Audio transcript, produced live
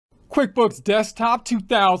QuickBooks Desktop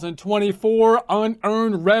 2024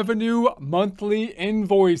 Unearned Revenue Monthly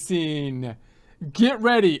Invoicing. Get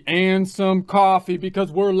ready and some coffee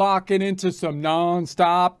because we're locking into some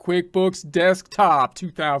non-stop QuickBooks Desktop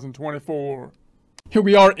 2024. Here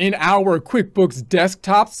we are in our QuickBooks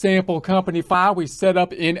Desktop sample company file we set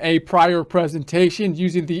up in a prior presentation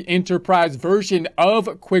using the enterprise version of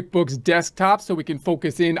QuickBooks Desktop so we can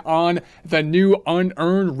focus in on the new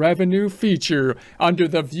unearned revenue feature. Under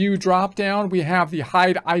the view dropdown, we have the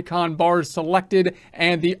hide icon bars selected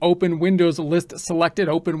and the open windows list selected.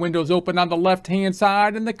 Open windows open on the left hand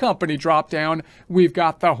side, and the company dropdown, we've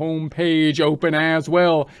got the home page open as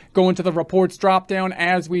well. Going to the reports dropdown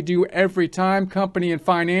as we do every time. Company and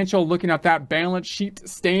financial, looking at that balance sheet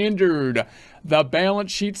standard. The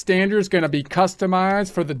balance sheet standard is going to be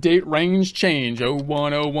customized for the date range change.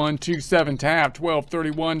 010127 tab,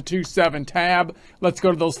 123127 tab. Let's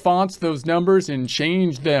go to those fonts, those numbers, and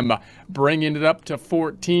change them. Bringing it up to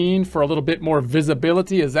 14 for a little bit more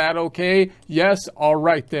visibility. Is that okay? Yes? All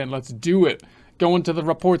right then, let's do it. Going to the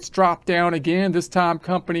reports drop down again, this time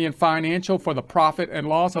company and financial for the profit and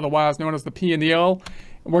loss, otherwise known as the P&L.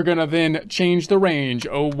 We're going to then change the range,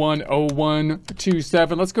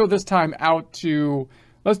 010127. Let's go this time out to,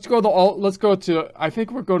 I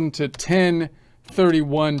think we're going to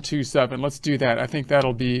 103127. Let's do that. I think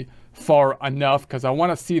that'll be far enough because I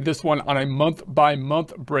want to see this one on a month by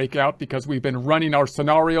month breakout because we've been running our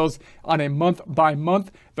scenarios on a month by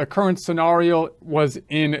month. The current scenario was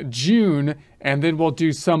in June, and then we'll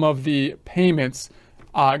do some of the payments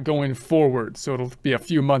going forward, so it'll be a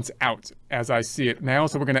few months out as I see it now.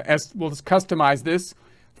 So we'll just customize this,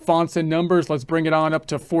 fonts and numbers. Let's bring it on up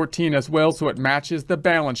to 14 as well so it matches the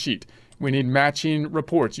balance sheet. We need matching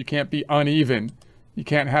reports. You can't be uneven. You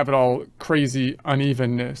can't have it all crazy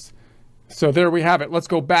unevenness. So there we have it. Let's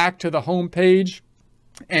go back to the home page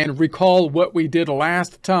and recall what we did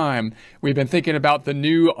last time. We've been thinking about the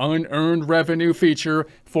new unearned revenue feature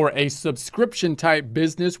for a subscription type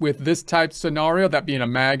business with this type scenario, that being a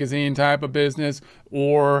magazine type of business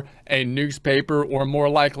or a newspaper, or more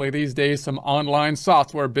likely these days some online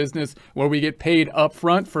software business where we get paid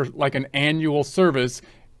upfront for like an annual service.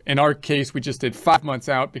 In our case, we just did 5 months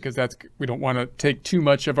out because we don't want to take too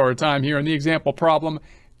much of our time here in the example problem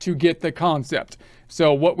to get the concept.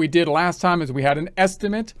 So what we did last time is we had an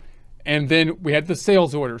estimate and then we had the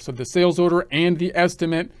sales order. So the sales order and the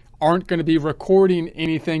estimate aren't going to be recording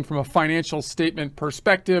anything from a financial statement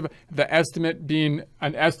perspective. The estimate being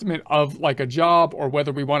an estimate of like a job or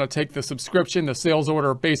whether we want to take the subscription, the sales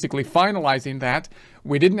order basically finalizing that.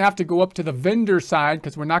 We didn't have to go up to the vendor side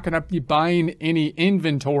because we're not going to be buying any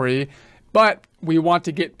inventory, but we want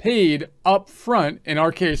to get paid up front, in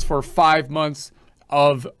our case for 5 months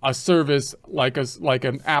of a service like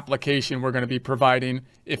an application we're going to be providing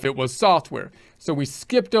if it was software. So we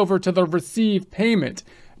skipped over to the receive payment.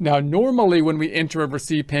 Now, normally when we enter a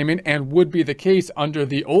receive payment, and would be the case under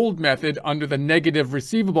the old method, under the negative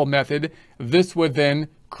receivable method, this would then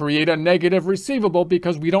create a negative receivable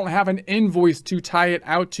because we don't have an invoice to tie it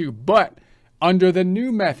out to. But under the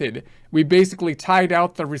new method, we basically tied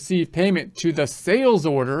out the receive payment to the sales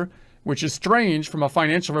order, which is strange from a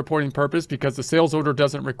financial reporting purpose because the sales order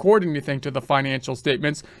doesn't record anything to the financial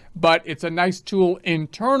statements, but it's a nice tool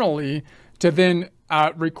internally to then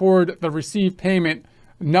record the received payment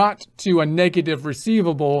not to a negative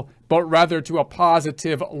receivable, but rather to a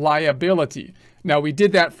positive liability. Now, we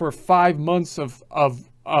did that for 5 months of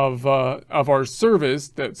our service.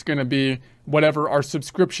 That's going to be whatever our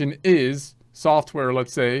subscription is, software,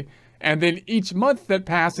 let's say. And then each month that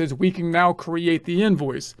passes, we can now create the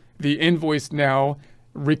invoice. The invoice now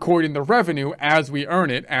recording the revenue as we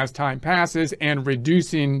earn it as time passes and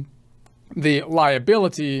reducing the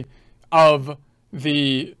liability of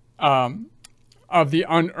the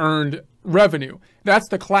unearned revenue. That's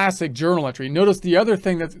the classic journal entry. Notice the other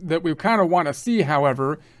thing that we kind of want to see,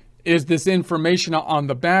 however, is this information on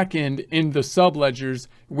the back end in the subledgers,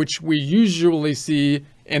 which we usually see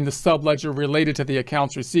in the subledger related to the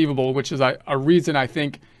accounts receivable, which is a reason I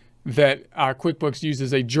think that QuickBooks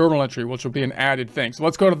uses a journal entry, which will be an added thing. So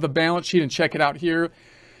let's go to the balance sheet and check it out here,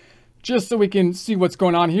 just so we can see what's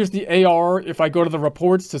going on. Here's the AR. If I go to the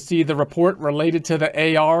reports to see the report related to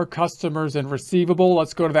the AR, customers and receivable,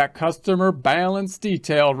 let's go to that customer balance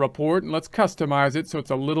detail report and let's customize it so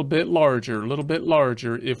it's a little bit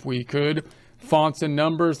larger if we could. Fonts and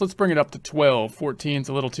numbers, let's bring it up to 12. 14 is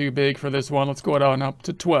a little too big for this one. Let's go on up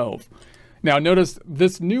to 12. Now notice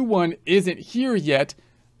this new one isn't here yet,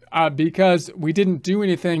 because we didn't do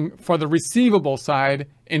anything for the receivable side.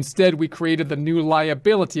 Instead, we created the new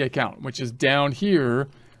liability account, which is down here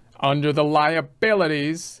under the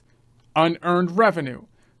liabilities. unearned revenue.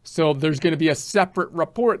 So there's going to be a separate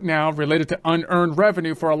report now related to unearned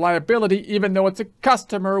revenue for a liability, even though it's a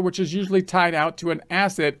customer, which is usually tied out to an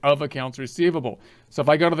asset of accounts receivable. So if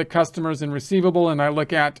I go to the customers and receivable and I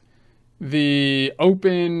look at the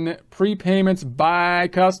open prepayments by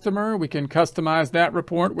customer, we can customize that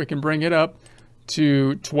report. We can bring it up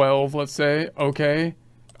to 12, let's say. Okay,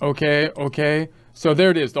 okay, okay. So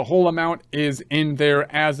there it is. The whole amount is in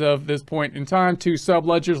there as of this point in time. 2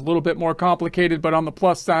 subledgers, a little bit more complicated, but on the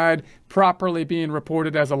plus side, properly being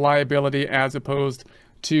reported as a liability as opposed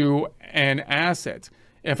to an asset.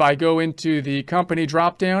 If I go into the company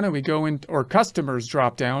dropdown and we go in, or customers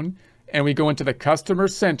dropdown, and we go into the customer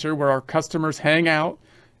center where our customers hang out,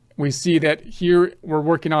 we see that here we're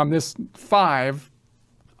working on this 5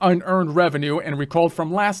 unearned revenue. And recall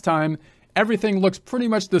from last time, everything looks pretty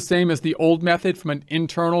much the same as the old method from an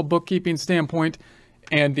internal bookkeeping standpoint.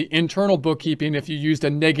 And the internal bookkeeping, if you used a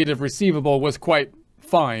negative receivable, was quite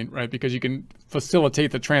fine, right? Because you can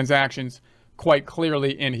facilitate the transactions quite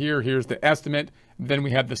clearly in here. Here's the estimate. Then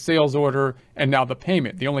we have the sales order and now the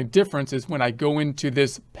payment. The only difference is when I go into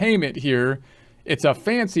this payment here, it's a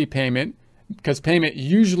fancy payment, because payment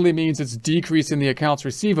usually means it's decreasing the accounts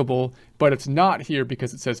receivable, but it's not here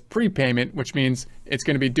because it says prepayment, which means it's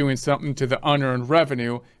going to be doing something to the unearned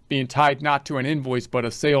revenue, being tied not to an invoice, but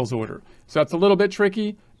a sales order. So that's a little bit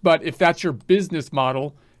tricky, but if that's your business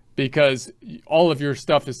model, because all of your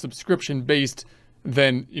stuff is subscription based,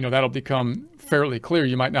 then, you know, that'll become fairly clear.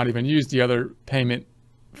 You might not even use the other payment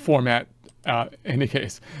format in any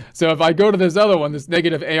case. So if I go to this other one, this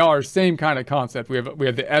negative AR, same kind of concept. We have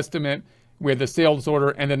the estimate, we have the sales order,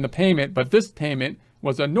 and then the payment. But this payment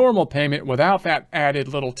was a normal payment without that added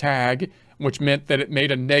little tag, which meant that it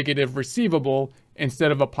made a negative receivable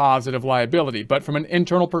instead of a positive liability. But from an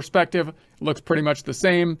internal perspective, it looks pretty much the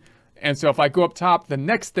same. And so if I go up top, the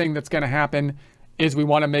next thing that's going to happen is we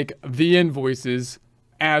want to make the invoices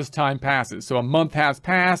as time passes. So a month has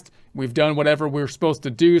passed. We've done whatever we're supposed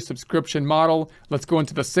to do, subscription model. Let's go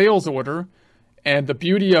into the sales order. And the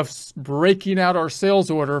beauty of breaking out our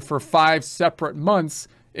sales order for 5 separate months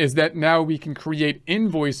is that now we can create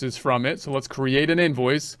invoices from it. So let's create an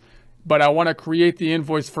invoice, but I want to create the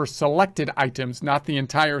invoice for selected items, not the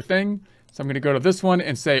entire thing. So I'm going to go to this one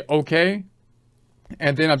and say, okay.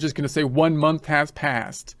 And then I'm just going to say 1 month has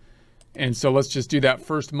passed. And so let's just do that.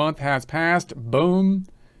 First month has passed. Boom.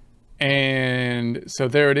 And so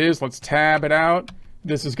there it is. Let's tab it out.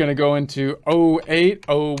 This is going to go into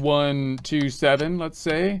 080127, let's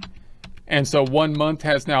say. And so 1 month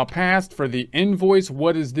has now passed for the invoice.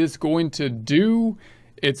 What is this going to do?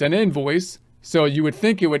 It's an invoice. So you would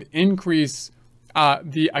think it would increase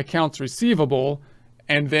the accounts receivable.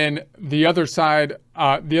 And then the other side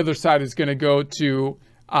is going to go to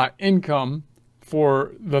income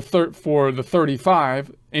for the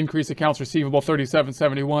 35, increase accounts receivable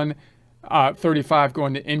 3771. 35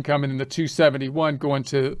 going to income, and then the 271 going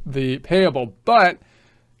to the payable. But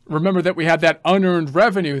remember that we had that unearned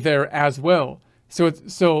revenue there as well.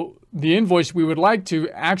 So the invoice, we would like to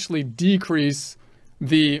actually decrease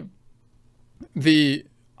the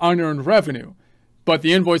unearned revenue, but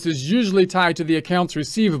the invoice is usually tied to the accounts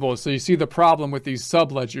receivable. So you see the problem with these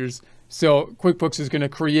subledgers. So QuickBooks is going to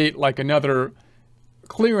create like another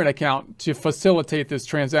clearing account to facilitate this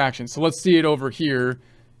transaction. So let's see it over here.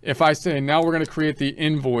 If I say now we're going to create the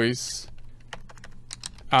invoice,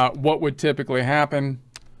 what would typically happen?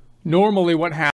 Normally what happens